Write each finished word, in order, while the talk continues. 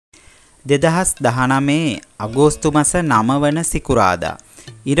2019 අගෝස්තු මාස 9 වන සිකුරාදා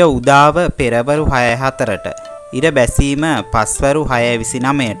ඉර උදාව පෙරවරු 6:04ට ඉර බැසීම පස්වරු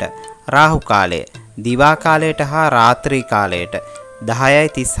 6:29ට රාහු කාලය දිවා කාලයට හා රාත්‍රී කාලයට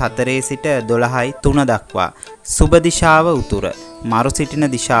 10:34 සිට 12:03 දක්වා සුබ දිශාව උතුර මරු සිටින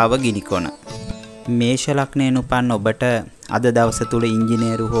දිශාව ගිනිකොන. මේෂ ලග්නයෙන් උපන් ඔබට අද දවස තුල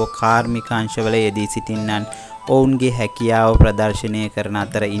ඉංජිනේරු හෝ කාර්මික අංශවල යෙදී සිටින්නන් ඔවුන්ගේ හැකියාව ප්‍රදර්ශනය කරන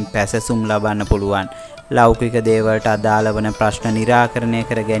අතර ඉන් පැසසුම් ලබන්න පුළුවන්. ලෞකික දේවල්ට අදාළ වන ප්‍රශ්න निराකරණය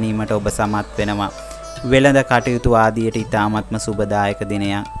කර ගැනීමට ඔබ සමත් වෙනවා. වෙළඳ කටයුතු ආදියට ඉතාමත්ම සුබදායක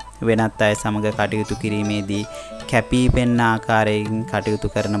දිනයක්. වෙනත් අය සමග කටයුතු කිරීමේදී කැපී පෙනෙන ආකාරයෙන් කටයුතු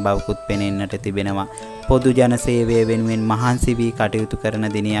කරන බවකුත් පෙනෙන්නට තිබෙනවා. පොදු ජන සේවය වෙනුවෙන් මහන්සි වී කටයුතු කරන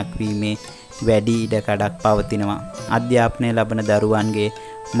දිනයක් වීමේ වැඩි ඉඩකඩක් පවතිනවා. අධ්‍යාපනය ලබන දරුවන්ගේ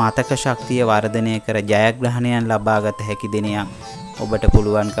මතක ශක්තිය වර්ධනය කර ජයග්‍රහණයන් ලබාගත හැකි දිනයක්. ඔබට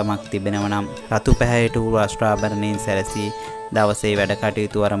පුළුවන්කමක් තිබෙනවා නම් රතු පැහැයට වූ වස්ත්‍රාභරණයෙන් සැරසී දවසේ වැඩ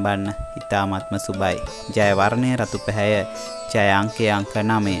කටයුතු ආරම්භන්න ඉතාමත්ම සුබයි. ජය වර්ණය රතු පැහැය, ජය අංකය අංක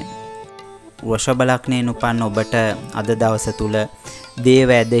 9. වෘෂභ ලග්නයෙන් උපන් ඔබට අද දවස තුල දේව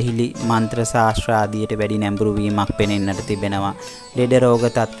ඇදහිලි මන්ත්‍ර ශාස්ත්‍ර ආදියට වැඩි නැඹුරු වීමක් පෙනෙන්නට තිබෙනවා. ලෙඩ රෝග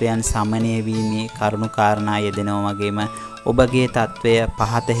තත්වයන් සමනය වීමේ කරුණු කාරණා යෙදෙනවා වගේම ඔබගේ තත්වය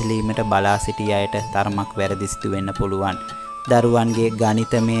පහත හෙලීමට බලා සිටි අයට තරමක් වැරදි සිදු වෙන්න පුළුවන්. දරුවන්ගේ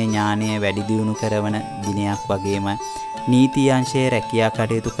ගණිතමය ඥානය වැඩි දියුණු කරන දිනයක් වගේම නීති අංශයේ රැකියා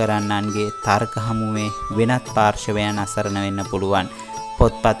කටයුතු කරන්නන්ගේ තර්ක හමුවේ වෙනත් පාර්ශවයන් අසරණ වෙන්න පුළුවන්.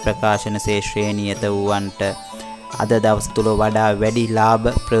 පොත්පත් ප්‍රකාශන ශේෂ්ත්‍රයේ නියත වූවන්ට අද දවස් තුල වඩා වැඩි ලාභ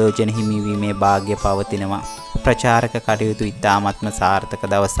ප්‍රයෝජන හිමිවීමේ වාග්ය පවතිනවා. ප්‍රචාරක කටයුතු ඉතාමත්ම සාර්ථක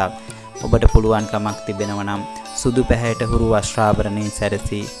දවසක්. ඔබට පුළුවන්කමක් තිබෙනවා නම් සුදු පැහැයට හුරු වස්ත්‍රාභරණයෙන්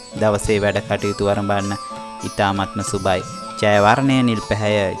සැරසී දවසේ වැඩ කටයුතු ආරම්භන්න ඉතාමත්ම සුබයි. ජය වර්ණය නිල්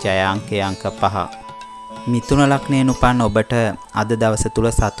පැහැය, ජය අංකය අංක 5. මිථුන ලග්නයෙන් උපන් ඔබට අද දවස තුල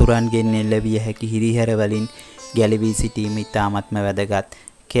සතුරන්ගෙන් එල්ලවිය හැකි හිරිහැර වලින් ගැලවී සිටීම ඉතාමත්ම වැදගත්.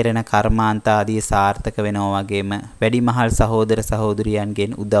 කෙරෙන කර්මාන්ත ආදී සාර්ථක වෙනවා වගේම වැඩිමහල් සහෝදර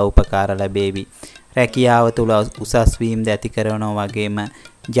සහෝදරියන්ගෙන් උදව් උපකාර ලැබේවි. රැකියාව තුල උසස් වීම ඇති කරනවා වගේම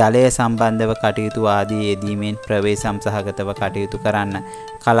ජලය සම්බන්ධව කටයුතු ආදී යෙදීමෙන් ප්‍රවේශම් සහගතව කටයුතු කරන්න.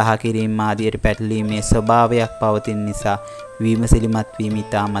 කලහ කිරීම ආදියට පැටලීමේ ස්වභාවයක් පවතින නිසා විමසිලිමත් වීම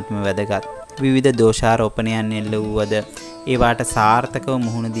ඉතාමත්ම වැදගත්. විවිධ දෝෂාරෝපණයන් එල්ල වූවද ඒවාට සාර්ථකව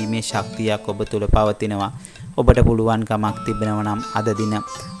මුහුණ දීමේ ශක්තියක් ඔබ තුල පවතිනවා. ඔබට පුළුවන්කමක් තිබෙනවා නම් අද දින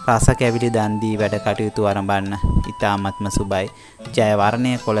රස කැවිලි දන් දී වැඩ කටයුතු ආරම්භන්න ඉතාමත්ම සුබයි. ජය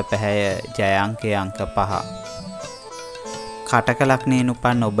වර්ණය කොළ පැහැය, ජය අංකය අංක 5. කටක ලග්නයෙන්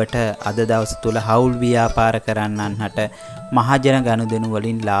උපන් ඔබට අද දවස තුල හවුල් ව්‍යාපාර කරන්නන්ට මහජන ගනුදෙනු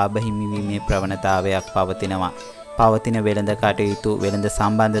වලින් ලාභ හිමිවීමේ ප්‍රවණතාවයක් පවතිනවා. පවතින වෙළඳ කටයුතු වෙළඳ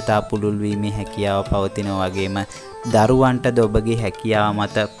සම්බන්ධතා පුළුල් වීමේ හැකියාව පවතිනවා වගේම දරුවන්ට ඔබගේ හැකියාව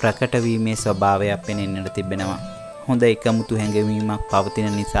මත ප්‍රකට වීමේ ස්වභාවයක් පෙනෙන්නට තිබෙනවා. හොඳ එකමුතු හැඟවීමක්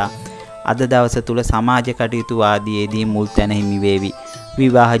පවතින නිසා අද දවස තුල සමාජ කටයුතු ආදීදී මුල් තැන හිමි වේවි.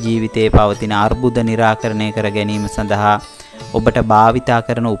 විවාහ ජීවිතයේ පවතින අර්බුද निराකරණය කර ගැනීම සඳහා ඔබට භාවිතා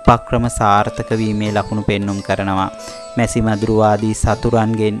කරන උපක්‍රම සාර්ථක වීමේ ලකුණු පෙන්눔 කරනවා. මැසි මදුරු ආදී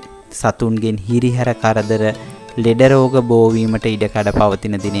සතුන්ගෙන් හිරිහැර කරදර ලෙඩ රෝග බෝ වීමට ඉඩකඩ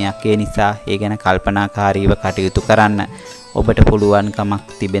පවතින දිනයක්. ඒ නිසා ඒ ගැන කල්පනාකාරීව කටයුතු කරන්න. ඔබට පුළුවන්කමක්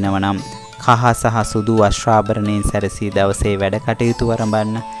තිබෙනවා නම් කහ සහ සුදු වස්ත්‍රාභරණයෙන් සැරසී දවසේ වැඩ කටයුතු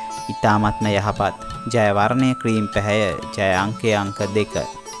ආරම්භන්න ඉතාමත්ම යහපත්. ජය වර්ණය ක්‍රීම් පැහැය, ජය අංකය අංක 2.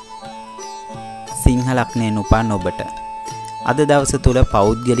 සිංහ ලග්නයෙන් උපන් ඔබට අද දවස තුල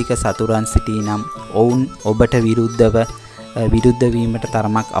පෞද්ගලික සතුරන් සිටී නම් ඔවුන් ඔබට විරුද්ධ වීමට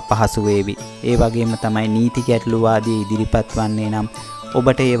තරමක් අපහසු වේවි. ඒ වගේම තමයි නීති ගැටලු ආදී ඉදිරිපත් වන්නේ නම්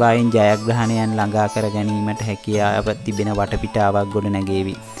ඔබට ඒවායින් ජයග්‍රහණයන් ළඟා කර ගැනීමට හැකියාව තිබෙන වටපිටාවක්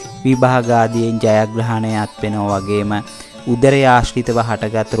ගොඩනැගේවි. විභාග ආදීන් ජයග්‍රහණයත් වෙනවා වගේම උදරය ආශ්‍රිතව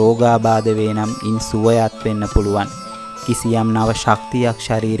හටගත් රෝගාබාධ වේ නම් ඉන් සුවයත් වෙන්න පුළුවන්. කිසියම් නව ශක්තියක්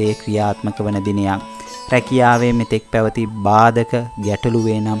ශරීරයේ ක්‍රියාත්මක වන දිනයක්. රැකියාවේ මෙතෙක් පැවති බාධක ගැටලු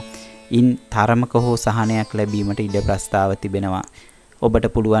වේ නම් ඉන් තරමක හෝ සහනයක් ලැබීමට ඉඩ ප්‍රස්තාව තිබෙනවා. ඔබට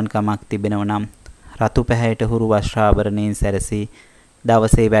පුළුවන්කමක් තිබෙනවා නම් රතු පැහැයට හුරු වස්ත්‍රාභරණයෙන් සැරසී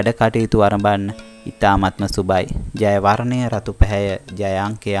දවසේ වැඩ කටයුතු ආරම්භන්න ඉතාමත්ම සුබයි. ජය වර්ණය රතු පැහැය, ජය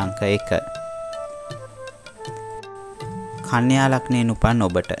අංකය අංක 1. කන්‍යා ලග්නයෙන් උපන්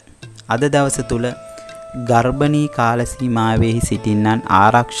ඔබට අද දවස තුල ගර්භණී කාල සීමාවෙහි සිටින්නන්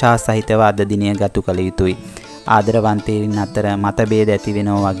ආරක්ෂා සහිතව අද දිනය ගත කළ යුතුයි. ආදරවන්තයින් අතර මතභේද ඇති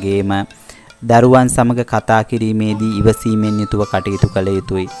වෙනවා වගේම දරුවන් සමග කතා කිරීමේදී ඉවසීමෙන් යුතුව කටයුතු කළ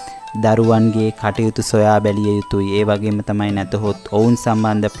යුතුයි. දරුවන්ගේ කටයුතු සොයා බැලිය යුතුයි. ඒ වගේම තමයි නැතහොත් ඔවුන්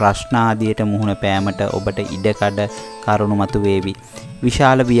සම්බන්ධ ප්‍රශ්න ආදියට මුහුණ පෑමට ඔබට ඉඩකඩ කරුණු මතුවේවි.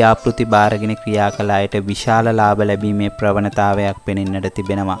 විශාල ව්‍යාපෘති බාරගෙන ක්‍රියා කළ අයට විශාල ලාභ ලැබීමේ ප්‍රවණතාවයක් පෙනෙන්නට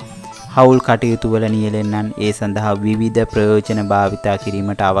තිබෙනවා. හවුල් කටයුතු වල නියැලෙන්නන් ඒ සඳහා විවිධ ප්‍රයෝජන භාවිතා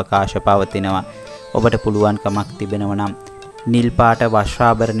කිරීමට අවකාශ පවතිනවා. ඔබට පුළුවන්කමක් තිබෙනවා නම් නිල් පාට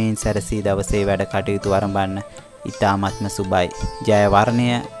වස්ත්‍රාභරණයෙන් සැරසී දවසේ වැඩ කටයුතු ආරම්භන්න. ඉතාමත්ම සුබයි. ජය වර්ණය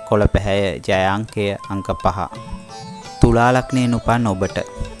කොළ පැහැය. ජය අංකය අංක 5. තුලා ලග්නයෙන් උපන් ඔබට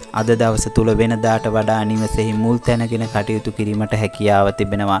අද දවස තුල වෙනදාට වඩා නිවසේහි මුල් තැනගෙන කටයුතු කිරීමට හැකියාව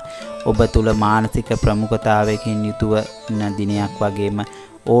තිබෙනවා. ඔබ තුල මානසික ප්‍රමුඛතාවයකින් යුතුව දිනයක් වගේම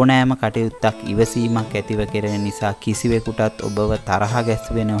ඕනෑම කටයුත්තක් ඉවසීමක් ඇතිව කෙරෙන නිසා කිසිවෙකුටත් ඔබව තරහ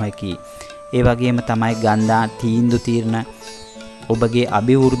ගැස්වෙන හැකි. ඒ වගේම තමයි ගන්ධා තීන්දුව తీරන ඔබගේ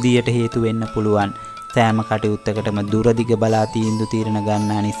අභිවෘද්ධියට හේතු වෙන්න පුළුවන්. සෑම කටයුත්තකටම දුරදිග බලා තීන්දුව తీරන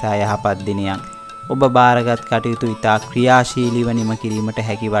ගන්නා නිසා යහපත් දිනයක්. ඔබ බාරගත් කටයුතු ඉතා ක්‍රියාශීලීව නිම කිරීමට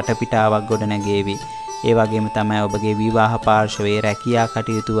හැකි වටපිටාවක් ගොඩනැගේවි. ඒ වගේම තමයි ඔබගේ විවාහ පාර්ශවයේ රැකියා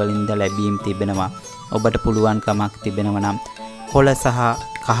කටයුතු වලින්ද ලැබීම් තිබෙනවා. ඔබට පුළුවන්කමක් තිබෙනවා නම් කොළ සහ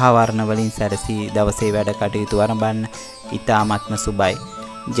කහ වර්ණ වලින් සැරසී දවසේ වැඩ කටයුතු ආරම්භන්න. ඉතාමත්ම සුබයි.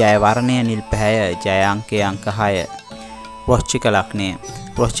 ජය වර්ණය නිල් පැහැය. ජය අංකය අංක 6. වෘශ්චික ලග්නය.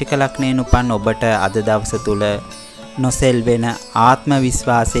 වෘශ්චික ලග්නයෙන් උපන් ඔබට අද දවස තුල නොසෙල්වෙන ආත්ම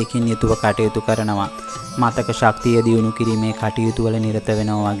විශ්වාසයකින් යුතුව කටයුතු කරනවා. මතක ශක්තිය දියුණු කිරීමේ කටයුතු වල නිරත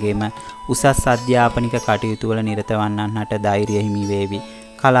වෙනවා වගේම උසස් අධ්‍යාපනික කටයුතු වල නිරත වන්නන්ට ධෛර්යය හිමි වේවි.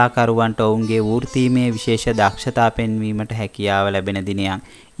 කලාකරුවන්ට ඔවුන්ගේ වෘත්තීමේ විශේෂ දක්ෂතා පෙන්වීමට හැකියාව ලැබෙන දිනයක්.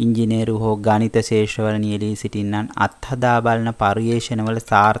 ඉංජිනේරු හෝ ගණිත ශාස්ත්‍රවල නියැලී සිටින්නන් අත්හදා බලන පරිශ්‍රණවල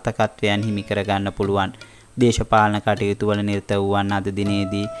සාර්ථකත්වයන් හිමි කර ගන්න පුළුවන්. දේශපාලන කටයුතු වල නිරත වූවන් අද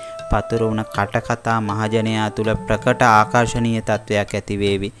දිනේදී පතර වුණ කටකතා මහජනයා තුල ප්‍රකට ආකර්ශනීය තත්වයක් ඇති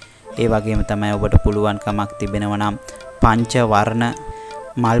වේවි. ඒ වගේම තමයි ඔබට පුළුවන්කමක් තිබෙනවා නම් පංච වර්ණ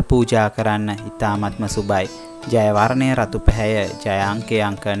මල් පූජා කරන්න. ඉතාමත්ම සුබයි. ජය වර්ණය රතු පැහැය. ජය අංකය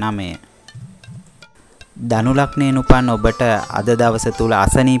අංක 9. ධනු ලග්නයෙන් උපන් ඔබට අද දවස තුල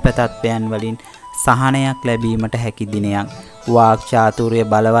අසනීප තත්වයන් වලින් සහනයක් ලැබීමට හැකි දිනයක්. වාග් චාතුර්ය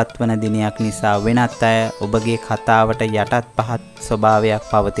බලවත් වන දිනයක් නිසා වෙනත් අය ඔබගේ කතාවට යටත් පහත් ස්වභාවයක්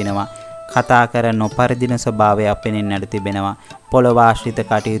පවතිනවා. කතා කර නොපරිදින ස්වභාවයක් පෙනෙන්නට තිබෙනවා. පොළොව ආශ්‍රිත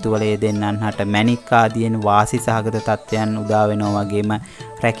කටයුතු වල යෙදෙන්නන්ට මැණික් ආදියෙන් වාසි සහගත තත්ත්වයන් උදා වෙනවා වගේම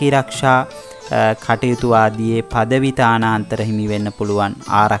රැකී ආරක්ෂා කටයුතු ආදියේ පදවි තානාන්තර හිමි වෙන්න පුළුවන්.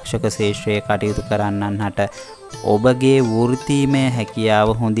 ආරක්ෂක ශාස්ත්‍රයේ කටයුතු කරන්නන්ට ඔබගේ වෘත්තීමය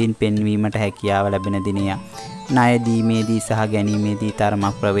හැකියාව හොඳින් පෙන්වීමට හැකියාව ලැබෙන දිනයක්. ණය දීමේදී සහ ගැනීමේදී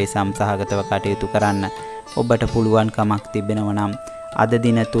තරමක් ප්‍රවේශම් සහගතව කටයුතු කරන්න. ඔබට පුළුවන්කමක් තිබෙනවා නම් අද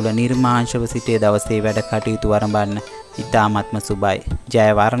දින තුල නිර්මාංශව සිටේ දවසේ වැඩ කටයුතු ආරම්භන්න. ඉතාමත්ම සුබයි. ජය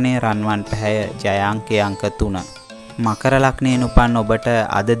වර්ණය රන්වන් පැහැය. ජය අංකය අංක 3. මකර ලග්නයෙන් උපන් ඔබට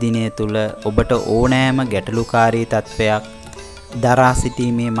අද දිනය තුල ඔබට ඕනෑම ගැටලුකාරී තත්වයක් දරා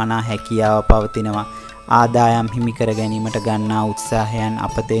සිටීමේ මනා හැකියාව පවතිනවා. ආදායම් හිමි කර ගැනීමට ගන්නා උත්සාහයන්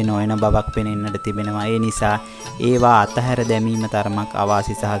අපතේ නොවන බවක් පෙනෙන්නට තිබෙනවා. ඒ නිසා ඒවා අතහැර දැමීම තරමක්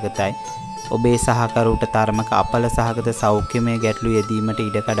අවාසි සහගතයි. ඔබේ සහකරුට තරමක අපල සහගත සෞඛ්‍යමය ගැටලු යෙදීමට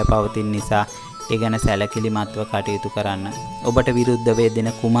ඉඩකඩ පවතින නිසා ඒ ගැන සැලකිලිමත්ව කටයුතු කරන්න. ඔබට විරුද්ධ වේදෙන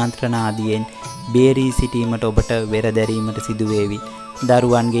කුමන්ත්‍රණ ආදියෙන් බේරී සිටීමට ඔබට වෙරදැරීමට සිදු වේවි.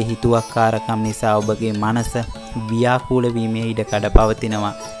 දරුවන්ගේ හිතුවක්කාරකම් නිසා ඔබගේ මනස ව්‍යාකූල වීමේ ඉඩකඩ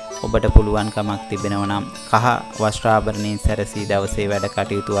පවතිනවා. ඔබට පුළුවන්කමක් තිබෙනවා නම් කහ වස්ත්‍රාභරණයෙන් සැරසී දවසේ වැඩ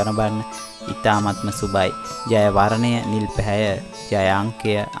කටයුතු ආරම්භන්න. ඉතාමත්ම සුබයි. ජය වර්ණය නිල් පැහැය. ජය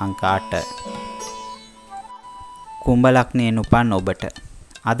අංකය අංක 8. කුම්භ ලග්නයෙන් උපන් ඔබට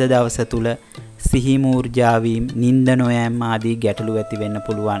අද දවස තුල සිහි මූර්ජාවීම් නිନ୍ଦ නොයෑම ආදී ගැටලු ඇති වෙන්න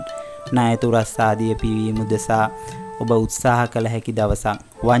පුළුවන්. ණයතුරස් ආදී පිවීම උදෙසා ඔබ උත්සාහ කළ හැකි දවසක්.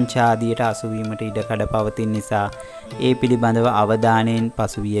 වංචා ආදියට අසු වීමට ඉඩකඩ පවතින නිසා ඒ පිළිබඳව අවධානයෙන්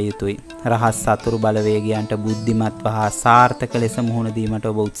පසුවිය යුතුයි. රහස් සතුරු බලවේගයන්ට බුද්ධිමත්ව හා සාර්ථක ලෙස මුහුණ දීමට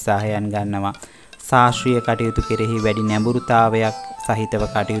ඔබ උත්සාහයන් ගන්නවා. ශාස්ත්‍රීය කටයුතු කෙරෙහි වැඩි නැඹුරුතාවයක් සහිතව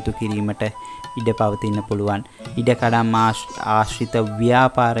කටයුතු කිරීමට ඉඩ පවතින්න පුළුවන්. ඉඩකඩම් ආශ්‍රිත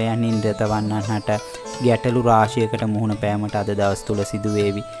ව්‍යාපාරයන් නිරත වන්නන්ට ගැටලු රාශියකට මුහුණ පෑමට අද දවස් තුල සිදු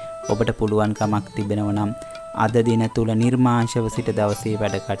වේවි. ඔබට පුළුවන්කමක් තිබෙනවා නම් අද දින තුල නිර්මාංශව සිට දවසේ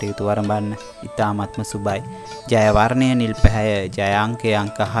වැඩ කටයුතු ආරම්භන්න. ඉතාමත්ම සුබයි. ජය වර්ණය නිල් පැහැය. ජය අංකය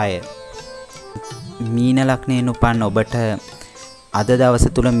අංක 6. මීන ලග්නයෙන් උපන් ඔබට අද දවස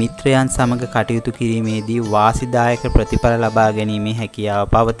තුල මිත්‍රයන් සමග කටයුතු කිරීමේදී වාසිදායක ප්‍රතිඵල ලබා ගැනීමේ හැකියාව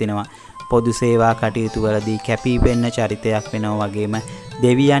පවතිනවා. පොදු සේවා කටයුතු වලදී කැපී පෙනෙන චරිතයක් වෙනවා වගේම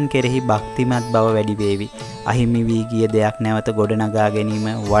දෙවියන් කෙරෙහි භක්තිමත් බව වැඩි වේවි. අහිමි වී ගිය දෙයක් නැවත ගොඩනගා ගැනීම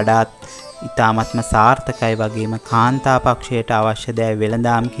වඩාත් ඊ타ත්ම සාර්ථකයි වගේම කාන්තා පක්ෂයට අවශ්‍ය දෑ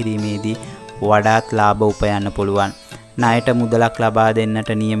වෙළඳාම් කිරීමේදී වඩාත් ලාභ උපයන්න පුළුවන්. ණයට මුදලක් ලබා දෙන්නට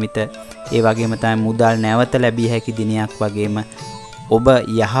නියමිත ඒ වගේම තමයි මුදල් නැවත ලැබිය හැකි දිනයක් වගේම ඔබ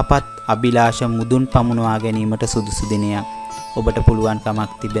යහපත් අභිලාෂ මුදුන් පමුණවා ගැනීමට සුදුසු දිනයක්. ඔබට පුළුවන්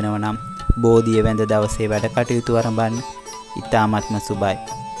කමක් තිබෙනවා නම් බෝධිය වැඳ දවසේ වැඩ කටයුතු ආරම්භන්න. ඊ타ත්ම සුබයි.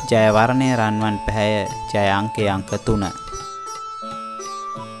 ජය වර්ණය රන්වන් පැහැය. ජය අංකය අංක 3.